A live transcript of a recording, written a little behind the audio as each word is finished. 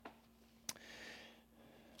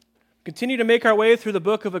Continue to make our way through the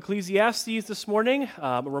book of Ecclesiastes this morning.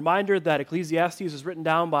 A reminder that Ecclesiastes is written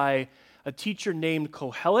down by a teacher named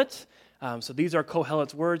Kohelet. So these are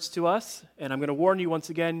Kohelet's words to us. And I'm going to warn you once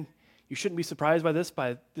again, you shouldn't be surprised by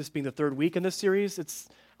this being the third week in this series. It's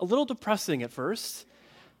a little depressing at first,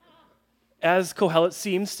 as Kohelet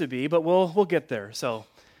seems to be, but we'll get there. So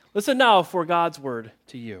listen now for God's word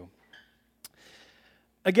to you.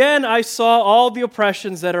 Again, I saw all the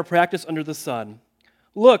oppressions that are practiced under the sun.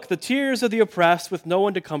 Look, the tears of the oppressed with no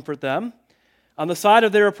one to comfort them. On the side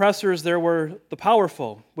of their oppressors there were the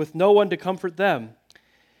powerful, with no one to comfort them.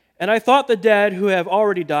 And I thought the dead who have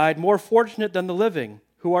already died more fortunate than the living,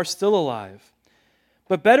 who are still alive.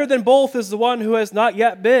 But better than both is the one who has not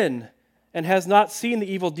yet been, and has not seen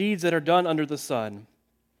the evil deeds that are done under the sun.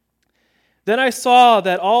 Then I saw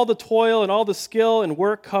that all the toil and all the skill and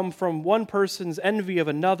work come from one person's envy of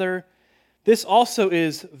another. This also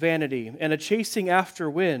is vanity, and a chasing after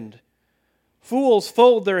wind. Fools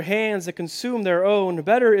fold their hands and consume their own.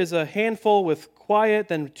 Better is a handful with quiet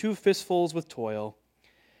than two fistfuls with toil,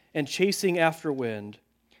 and chasing after wind.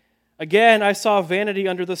 Again, I saw vanity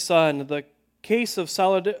under the sun, the case of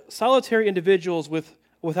solitary individuals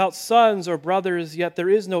without sons or brothers, yet there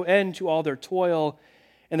is no end to all their toil,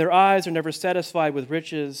 and their eyes are never satisfied with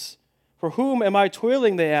riches. For whom am I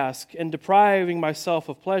toiling, they ask, and depriving myself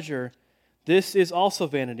of pleasure? This is also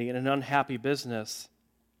vanity and an unhappy business.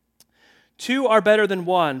 Two are better than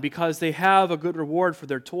one because they have a good reward for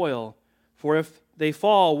their toil. For if they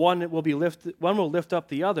fall, one will lift up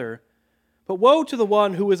the other. But woe to the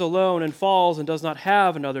one who is alone and falls and does not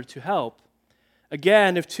have another to help.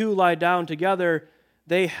 Again, if two lie down together,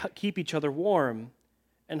 they keep each other warm.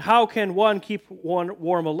 And how can one keep one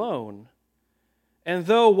warm alone? And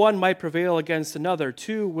though one might prevail against another,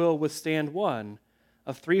 two will withstand one.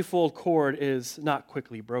 A threefold cord is not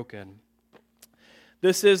quickly broken.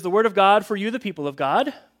 This is the word of God for you, the people of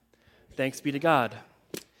God. Thanks be to God.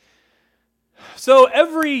 So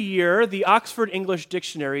every year, the Oxford English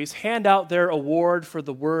Dictionaries hand out their award for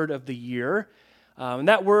the word of the year. And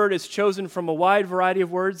that word is chosen from a wide variety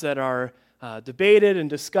of words that are debated and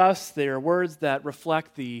discussed. They are words that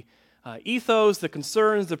reflect the ethos, the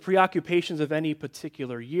concerns, the preoccupations of any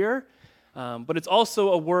particular year. But it's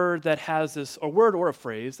also a word that has a word or a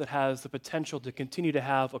phrase that has the potential to continue to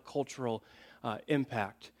have a cultural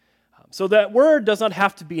impact. So that word does not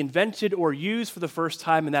have to be invented or used for the first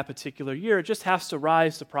time in that particular year. It just has to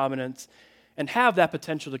rise to prominence and have that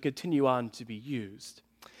potential to continue on to be used.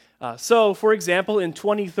 So, for example, in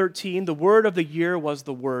 2013, the word of the year was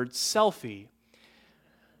the word selfie.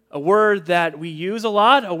 A word that we use a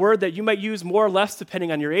lot, a word that you might use more or less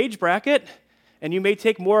depending on your age bracket. And you may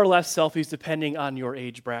take more or less selfies depending on your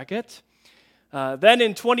age bracket. Then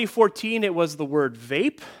in 2014, it was the word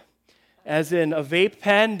vape, as in a vape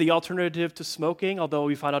pen, the alternative to smoking, although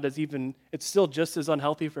we found out it's still just as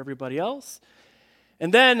unhealthy for everybody else.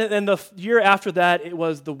 And then in the year after that, it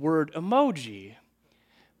was the word emoji.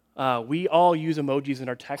 We all use emojis in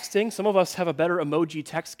our texting. Some of us have a better emoji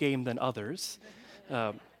text game than others.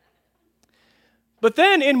 But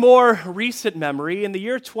then, in more recent memory, in the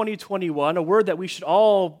year 2021, a word that we should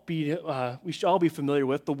all be familiar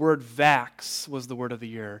with, the word vax was the word of the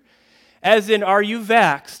year. As in, are you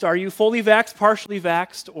vaxxed? Are you fully vaxxed, partially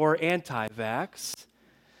vaxxed, or anti-vax?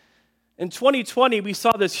 In 2020, we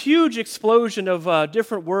saw this huge explosion of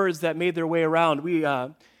different words that made their way around.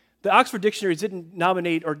 The Oxford Dictionaries didn't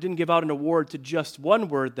nominate or didn't give out an award to just one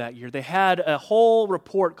word that year. They had a whole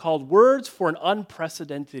report called Words for an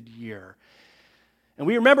Unprecedented Year. And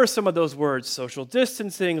we remember some of those words: social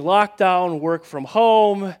distancing, lockdown, work from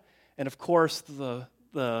home, and of course, the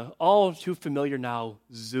all too familiar now,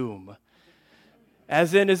 Zoom.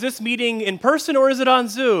 As in, is this meeting in person or is it on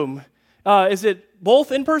Zoom? Is it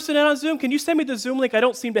both in person and on Zoom? Can you send me the Zoom link? I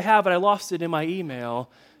don't seem to have it. I lost it in my email.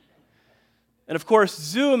 And of course,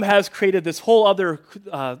 Zoom has created this whole other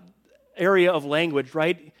area of language,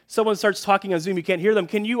 right? Someone starts talking on Zoom, you can't hear them.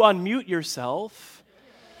 Can you unmute yourself?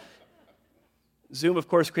 Zoom, of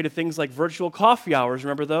course, created things like virtual coffee hours.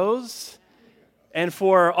 Remember those? And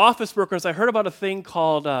for office workers, I heard about a thing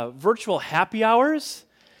called virtual happy hours,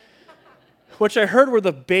 which I heard were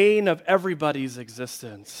the bane of everybody's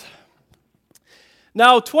existence.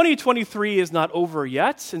 Now, 2023 is not over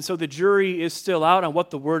yet, and so the jury is still out on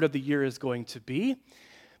what the word of the year is going to be.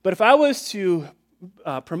 But if I was to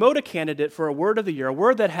promote a candidate for a word of the year, a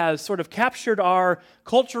word that has sort of captured our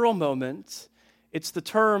cultural moment, it's the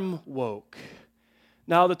term woke.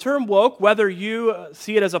 Now, the term woke, whether you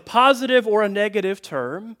see it as a positive or a negative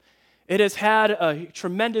term, it has had a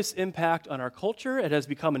tremendous impact on our culture. It has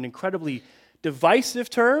become an incredibly divisive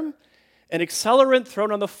term. an accelerant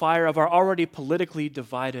thrown on the fire of our already politically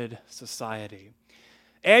divided society.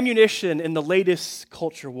 Ammunition in the latest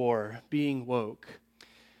culture war, being woke.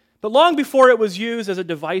 But long before it was used as a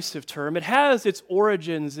divisive term, it has its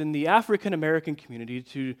origins in the African American community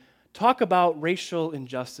to talk about racial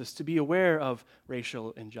injustice, to be aware of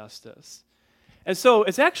racial injustice. And so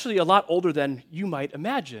it's actually a lot older than you might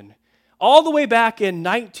imagine. All the way back in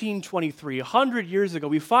 1923, 100 years ago,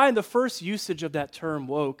 we find the first usage of that term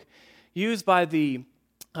woke used by the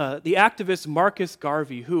activist Marcus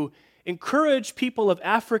Garvey, who encouraged people of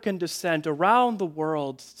African descent around the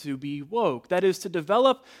world to be woke. That is, to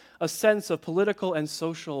develop a sense of political and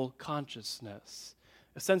social consciousness,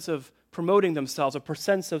 a sense of promoting themselves, a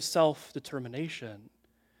sense of self-determination.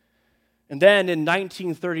 And then in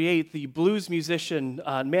 1938, the blues musician,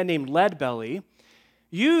 a man named Leadbelly,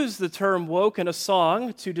 used the term woke in a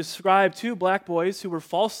song to describe two black boys who were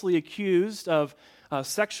falsely accused of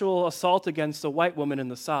sexual assault against a white woman in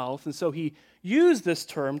the South. And so he used this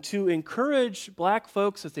term to encourage black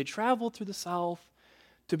folks as they traveled through the South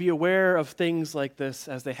to be aware of things like this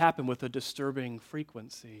as they happen with a disturbing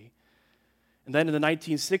frequency. And then in the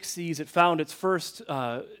 1960s, it found its first,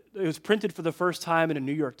 it was printed for the first time in a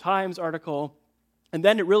New York Times article. And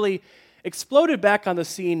then it really exploded back on the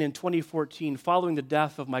scene in 2014 following the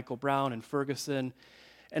death of Michael Brown in Ferguson.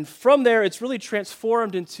 And from there, it's really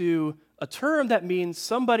transformed into a term that means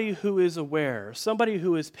somebody who is aware, somebody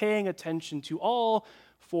who is paying attention to all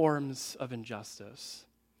forms of injustice.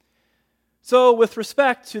 So with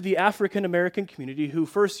respect to the African American community who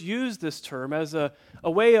first used this term as a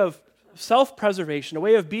way of self-preservation, a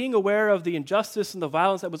way of being aware of the injustice and the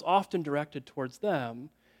violence that was often directed towards them,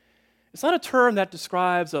 it's not a term that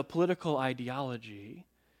describes a political ideology.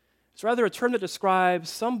 It's rather a term that describes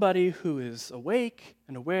somebody who is awake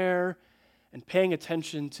and aware and paying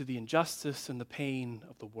attention to the injustice and the pain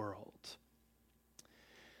of the world.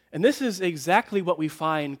 And this is exactly what we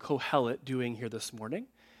find Kohelet doing here this morning.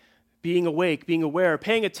 Being awake, being aware,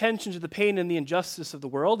 paying attention to the pain and the injustice of the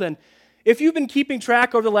world. And if you've been keeping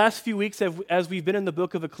track over the last few weeks as we've been in the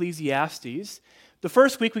book of Ecclesiastes, the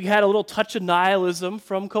first week we had a little touch of nihilism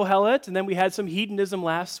from Kohelet, and then we had some hedonism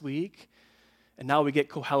last week, and now we get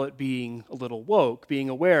Kohelet being a little woke, being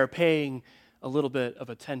aware, paying a little bit of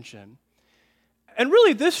attention. And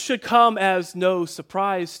really this should come as no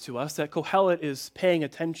surprise to us that Kohelet is paying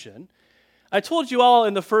attention. I told you all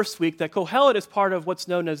in the first week that Kohelet is part of what's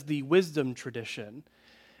known as the wisdom tradition.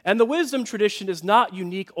 And the wisdom tradition is not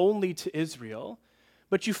unique only to Israel,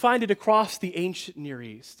 but you find it across the ancient Near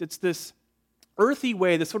East. It's this earthy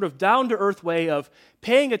way, this sort of down-to-earth way of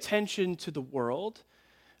paying attention to the world,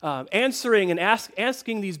 answering and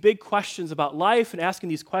asking these big questions about life and asking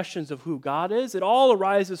these questions of who God is. It all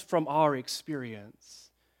arises from our experience.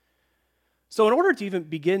 So in order to even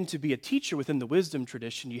begin to be a teacher within the wisdom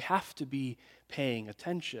tradition, you have to be paying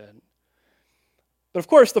attention. But of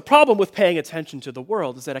course, the problem with paying attention to the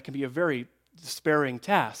world is that it can be a very despairing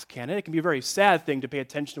task, can it? It can be a very sad thing to pay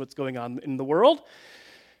attention to what's going on in the world.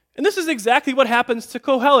 And this is exactly what happens to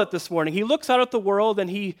Kohelet this morning. He looks out at the world and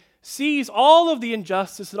he sees all of the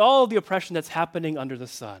injustice and all of the oppression that's happening under the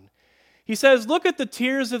sun. He says, "Look at the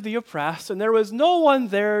tears of the oppressed, and there was no one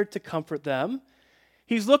there to comfort them."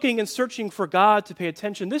 He's looking and searching for God to pay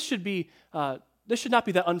attention. This should not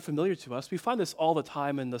be that unfamiliar to us. We find this all the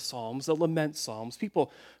time in the Psalms, the lament Psalms,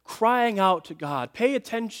 people crying out to God, "Pay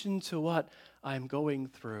attention to what I'm going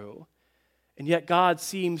through." And yet God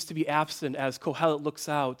seems to be absent as Kohelet looks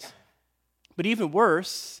out. But even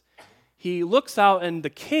worse, he looks out and the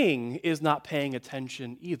king is not paying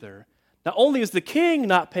attention either. Not only is the king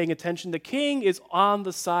not paying attention, the king is on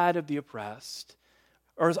the side of the oppressed,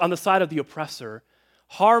 or is on the side of the oppressor,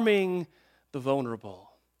 harming the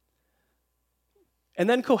vulnerable. And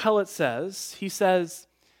then Kohelet says,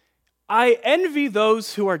 "I envy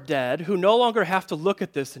those who are dead, who no longer have to look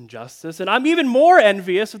at this injustice, and I'm even more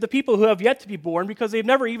envious of the people who have yet to be born because they've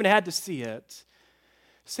never even had to see it."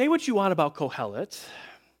 Say what you want about Kohelet,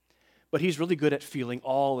 but he's really good at feeling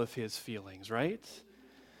all of his feelings, right?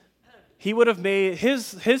 He would have made,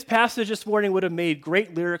 his passage this morning would have made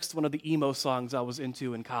great lyrics to one of the emo songs I was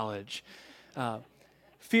into in college.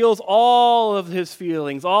 Feels all of his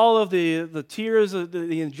feelings, all of the tears, of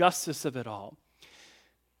the injustice of it all.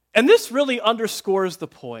 And this really underscores the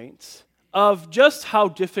point of just how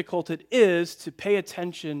difficult it is to pay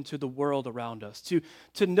attention to the world around us,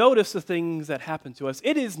 to notice the things that happen to us.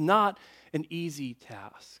 It is not an easy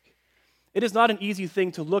task. It is not an easy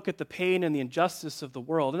thing to look at the pain and the injustice of the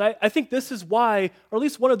world. And I think this is why, or at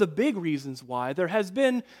least one of the big reasons why, there has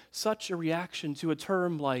been such a reaction to a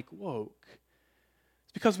term like woke.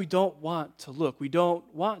 It's because we don't want to look. We don't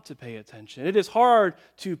want to pay attention. It is hard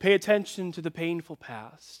to pay attention to the painful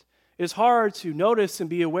past. It is hard to notice and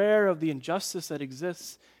be aware of the injustice that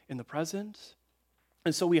exists in the present.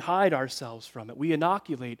 And so we hide ourselves from it. We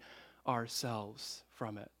inoculate ourselves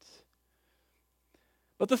from it.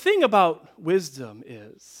 But the thing about wisdom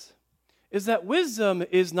is that wisdom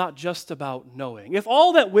is not just about knowing. If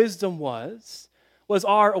all that wisdom was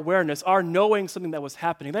our awareness, our knowing something that was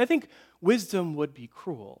happening, then I think wisdom would be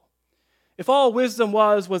cruel. If all wisdom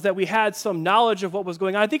was that we had some knowledge of what was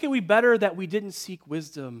going on, I think it would be better that we didn't seek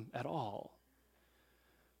wisdom at all.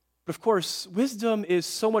 But of course, wisdom is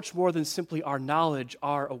so much more than simply our knowledge,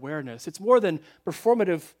 our awareness. It's more than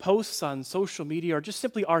performative posts on social media or just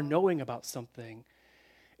simply our knowing about something.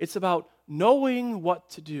 It's about knowing what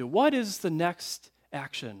to do. What is the next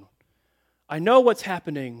action? I know what's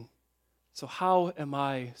happening, so how am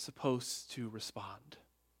I supposed to respond?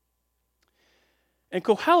 And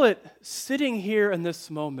Kohelet, sitting here in this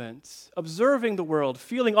moment, observing the world,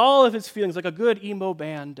 feeling all of his feelings like a good emo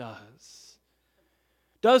band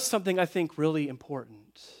does something I think really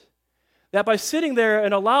important. That by sitting there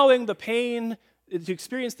and allowing the pain, to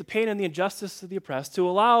experience the pain and the injustice of the oppressed, to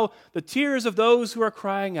allow the tears of those who are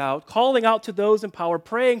crying out, calling out to those in power,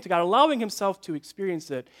 praying to God, allowing himself to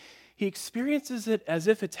experience it, he experiences it as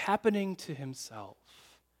if it's happening to himself.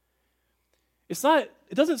 It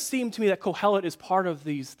doesn't seem to me that Kohelet is part of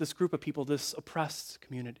this group of people, this oppressed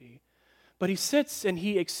community. But he sits and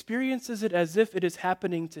he experiences it as if it is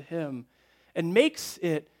happening to him and makes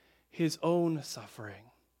it his own suffering.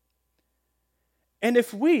 And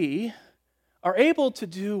if we are able to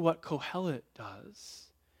do what Kohelet does,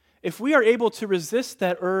 if we are able to resist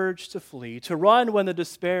that urge to flee, to run when the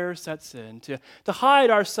despair sets in, to hide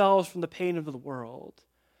ourselves from the pain of the world,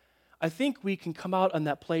 I think we can come out on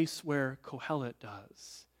that place where Kohelet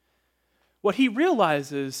does. What he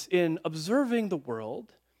realizes in observing the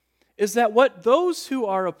world is that what those who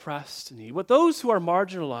are oppressed need, what those who are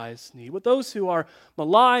marginalized need, what those who are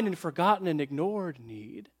maligned and forgotten and ignored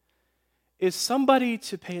need, is somebody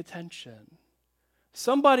to pay attention,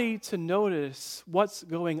 somebody to notice what's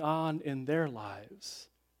going on in their lives.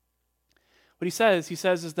 What he says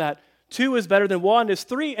is that 2 is better than 1 is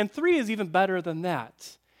 3, and 3 is even better than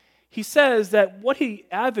that. He says that what he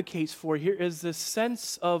advocates for here is this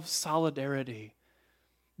sense of solidarity,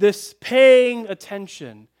 this paying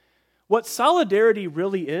attention. What solidarity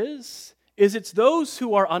really is it's those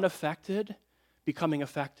who are unaffected becoming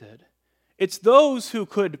affected. It's those who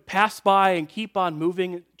could pass by and keep on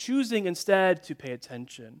moving, choosing instead to pay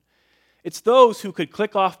attention. It's those who could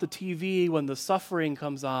click off the TV when the suffering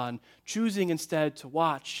comes on, choosing instead to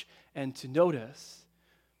watch and to notice.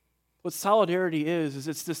 What solidarity is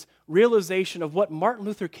it's this realization of what Martin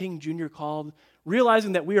Luther King Jr. called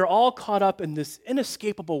realizing that we are all caught up in this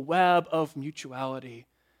inescapable web of mutuality.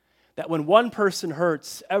 That when one person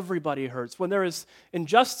hurts, everybody hurts. When there is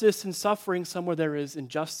injustice and suffering somewhere, there is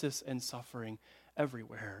injustice and suffering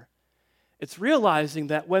everywhere. It's realizing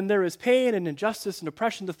that when there is pain and injustice and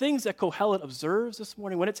oppression, the things that Kohelet observes this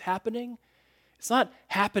morning, when it's happening, it's not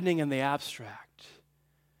happening in the abstract.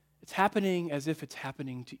 It's happening as if it's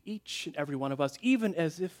happening to each and every one of us, even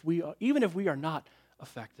if we are not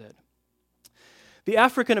affected. The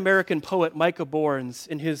African-American poet Micah Bournes,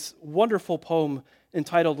 in his wonderful poem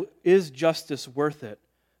entitled, "Is Justice Worth It?"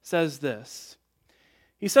 says this.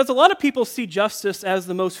 He says, a lot of people see justice as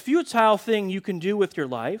the most futile thing you can do with your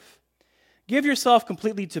life. Give yourself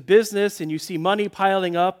completely to business and you see money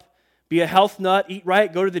piling up. Be a health nut, eat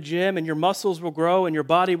right, go to the gym, and your muscles will grow and your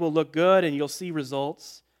body will look good and you'll see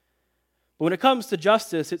results. But when it comes to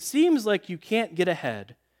justice, it seems like you can't get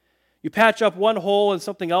ahead. You patch up one hole and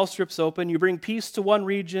something else rips open. You bring peace to one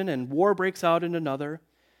region and war breaks out in another.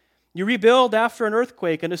 You rebuild after an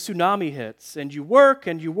earthquake and a tsunami hits. And you work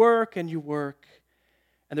and you work and you work.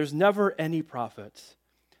 And there's never any profit.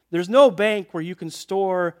 There's no bank where you can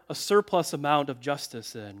store a surplus amount of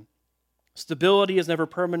justice in. Stability is never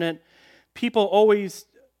permanent.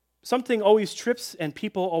 Something always trips and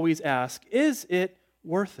people always ask, is it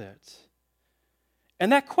worth it?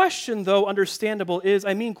 And that question, though understandable,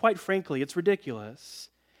 quite frankly, it's ridiculous.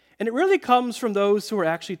 And it really comes from those who are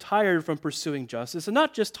actually tired from pursuing justice, and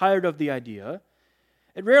not just tired of the idea.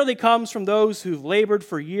 It rarely comes from those who've labored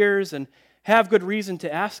for years and have good reason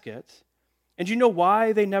to ask it. And you know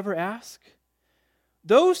why they never ask?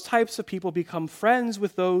 Those types of people become friends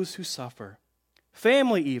with those who suffer,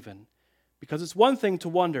 family even, because it's one thing to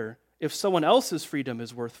wonder if someone else's freedom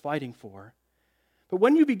is worth fighting for. But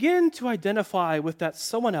when you begin to identify with that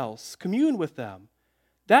someone else, commune with them,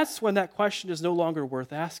 that's when that question is no longer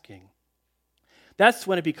worth asking. That's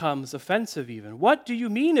when it becomes offensive even. What do you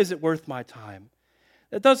mean, is it worth my time?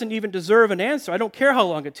 That doesn't even deserve an answer. I don't care how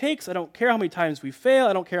long it takes. I don't care how many times we fail.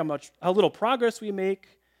 I don't care how little progress we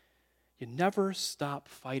make. You never stop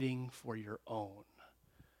fighting for your own.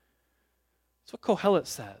 That's what Kohelet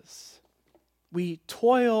says. We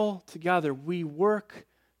toil together. We work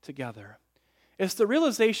together. It's the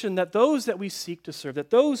realization that those that we seek to serve,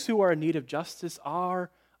 that those who are in need of justice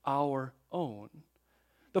are our own.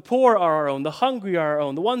 The poor are our own. The hungry are our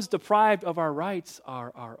own. The ones deprived of our rights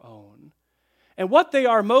are our own. And what they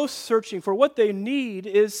are most searching for, what they need,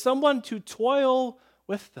 is someone to toil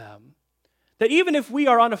with them. That even if we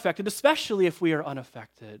are unaffected, especially if we are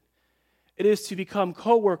unaffected, it is to become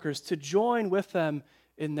co-workers, to join with them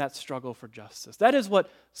in that struggle for justice. That is what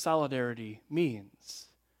solidarity means.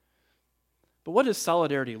 But what does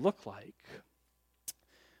solidarity look like?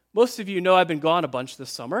 Most of you know I've been gone a bunch this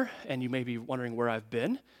summer, and you may be wondering where I've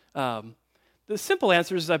been. The simple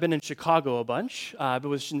answer is I've been in Chicago a bunch. I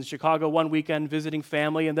was in Chicago one weekend visiting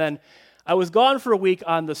family, and then I was gone for a week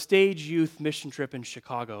on the Stage Youth mission trip in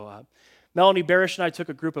Chicago. Melanie Barish and I took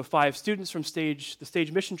a group of 5 students from the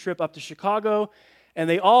Stage mission trip up to Chicago, and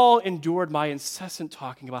they all endured my incessant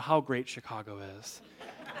talking about how great Chicago is.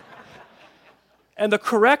 And the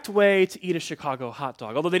correct way to eat a Chicago hot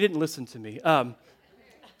dog, although they didn't listen to me.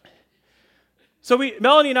 So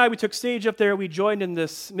Melanie and I, we took Stage up there. We joined in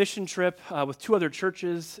this mission trip with 2 other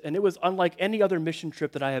churches, and it was unlike any other mission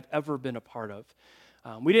trip that I have ever been a part of.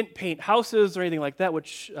 We didn't paint houses or anything like that,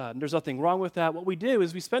 which there's nothing wrong with that. What we did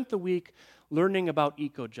is we spent the week learning about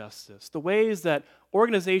eco-justice, the ways that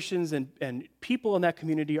organizations and people in that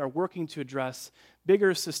community are working to address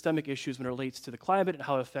bigger systemic issues when it relates to the climate and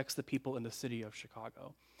how it affects the people in the city of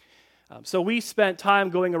Chicago. So we spent time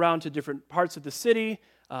going around to different parts of the city,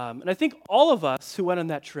 and I think all of us who went on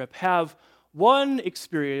that trip have one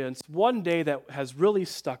experience, one day that has really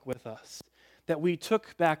stuck with us, that we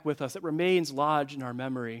took back with us, that remains lodged in our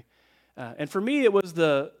memory. And for me, it was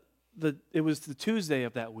the Tuesday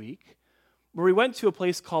of that week, where we went to a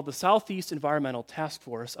place called the Southeast Environmental Task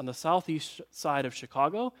Force on the southeast side of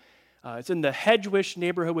Chicago. It's in the Hedgewish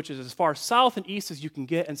neighborhood, which is as far south and east as you can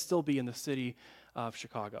get and still be in the city of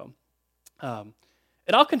Chicago.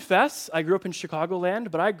 And I'll confess, I grew up in Chicagoland,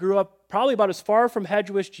 but I grew up probably about as far from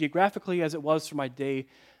Hedgewish geographically as it was from my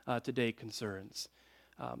day-to-day concerns.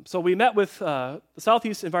 So we met with the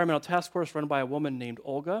Southeast Environmental Task Force run by a woman named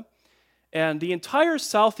Olga, and the entire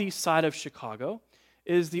southeast side of Chicago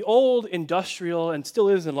is the old industrial, and still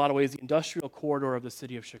is in a lot of ways, the industrial corridor of the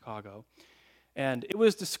city of Chicago. And it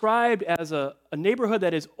was described as a neighborhood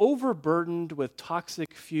that is overburdened with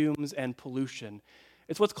toxic fumes and pollution.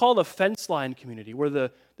 It's what's called a fence line community, where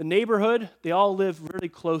the neighborhood, they all live really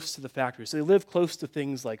close to the factory. So they live close to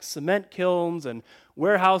things like cement kilns and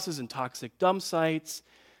warehouses and toxic dump sites.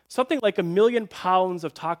 Something like 1 million pounds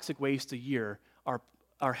of toxic waste a year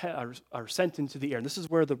are sent into the air. And this is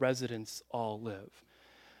where the residents all live.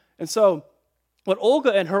 And so what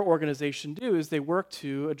Olga and her organization do is they work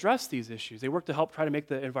to address these issues. They work to help try to make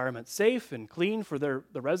the environment safe and clean for the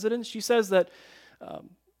residents. She says that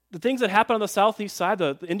the things that happen on the southeast side,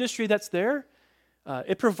 the industry that's there,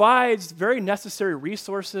 it provides very necessary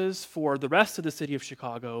resources for the rest of the city of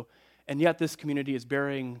Chicago, and yet this community is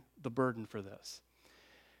bearing the burden for this.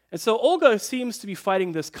 And so Olga seems to be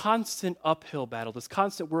fighting this constant uphill battle, this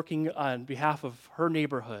constant working on behalf of her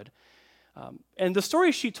neighborhood. And the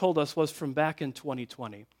story she told us was from back in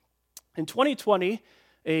 2020. In 2020,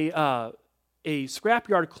 a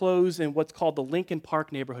scrapyard closed in what's called the Lincoln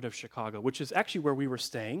Park neighborhood of Chicago, which is actually where we were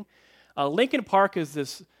staying. Lincoln Park is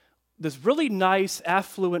this really nice,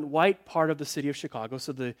 affluent, white part of the city of Chicago.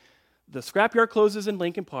 So the scrapyard closes in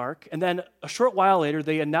Lincoln Park, and then a short while later,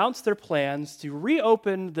 they announced their plans to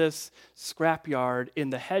reopen this scrapyard in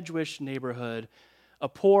the Hedgewish neighborhood, a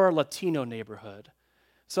poor Latino neighborhood.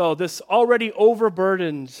 So this already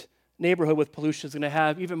overburdened neighborhood with pollution is going to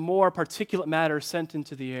have even more particulate matter sent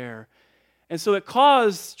into the air. And so it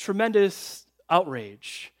caused tremendous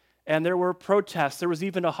outrage. And there were protests. There was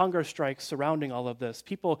even a hunger strike surrounding all of this.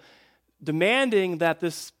 People demanding that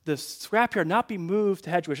this scrapyard not be moved to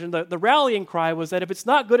Hedgewish. And the rallying cry was that if it's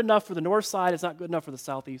not good enough for the north side, it's not good enough for the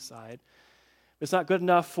southeast side. If it's not good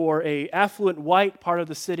enough for an affluent white part of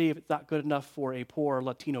the city, if it's not good enough for a poor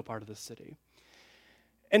Latino part of the city.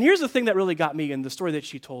 And here's the thing that really got me in the story that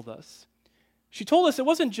she told us. She told us it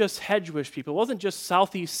wasn't just Hedgewish people, it wasn't just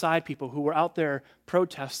southeast side people who were out there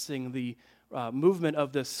protesting the movement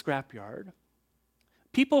of this scrapyard.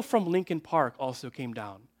 People from Lincoln Park also came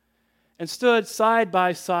down and stood side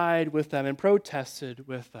by side with them and protested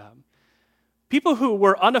with them. People who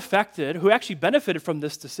were unaffected, who actually benefited from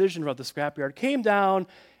this decision about the scrapyard, came down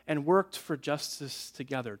and worked for justice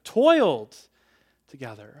together, toiled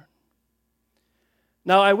together.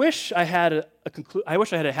 Now, I wish I had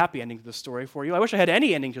a happy ending to this story for you. I wish I had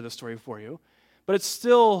any ending to the story for you, but it's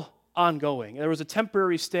still ongoing. There was a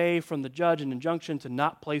temporary stay from the judge, an injunction to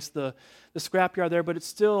not place the scrapyard there, but it's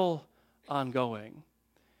still ongoing.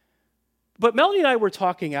 But Melanie and I were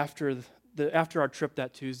talking after our trip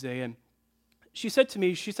that Tuesday, and she said to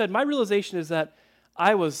me, my realization is that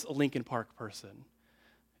I was a Lincoln Park person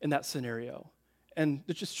in that scenario. And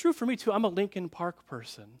it's just true for me too. I'm a Lincoln Park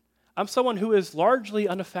person. I'm someone who is largely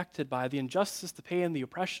unaffected by the injustice, the pain, the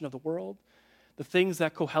oppression of the world, the things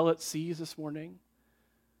that Kohelet sees this morning.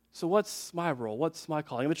 So what's my role? What's my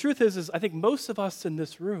calling? And the truth is I think most of us in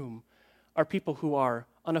this room are people who are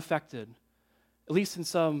unaffected, at least in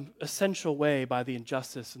some essential way, by the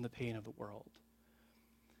injustice and the pain of the world.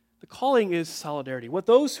 The calling is solidarity. What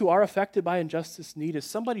those who are affected by injustice need is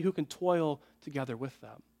somebody who can toil together with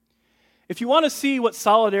them. If you want to see what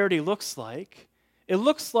solidarity looks like, it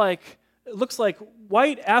looks like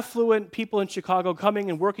white, affluent people in Chicago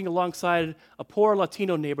coming and working alongside a poor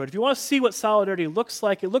Latino neighborhood. If you want to see what solidarity looks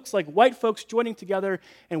like, it looks like white folks joining together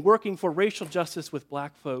and working for racial justice with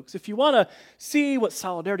black folks. If you want to see what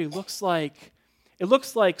solidarity looks like, it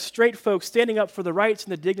looks like straight folks standing up for the rights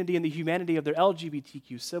and the dignity and the humanity of their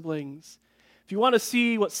LGBTQ siblings. If you want to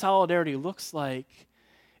see what solidarity looks like,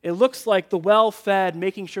 it looks like the well-fed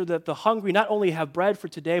making sure that the hungry not only have bread for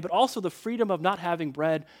today, but also the freedom of not having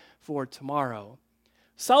bread for tomorrow.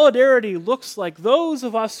 Solidarity looks like those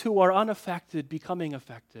of us who are unaffected becoming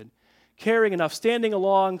affected, caring enough, standing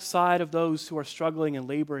alongside of those who are struggling and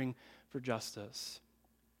laboring for justice.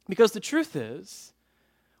 Because the truth is,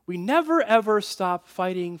 we never ever stop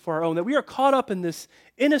fighting for our own, that we are caught up in this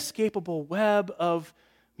inescapable web of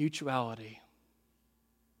mutuality.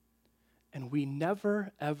 And we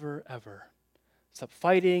never, ever, ever stop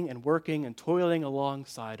fighting and working and toiling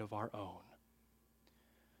alongside of our own.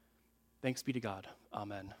 Thanks be to God.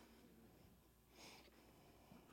 Amen.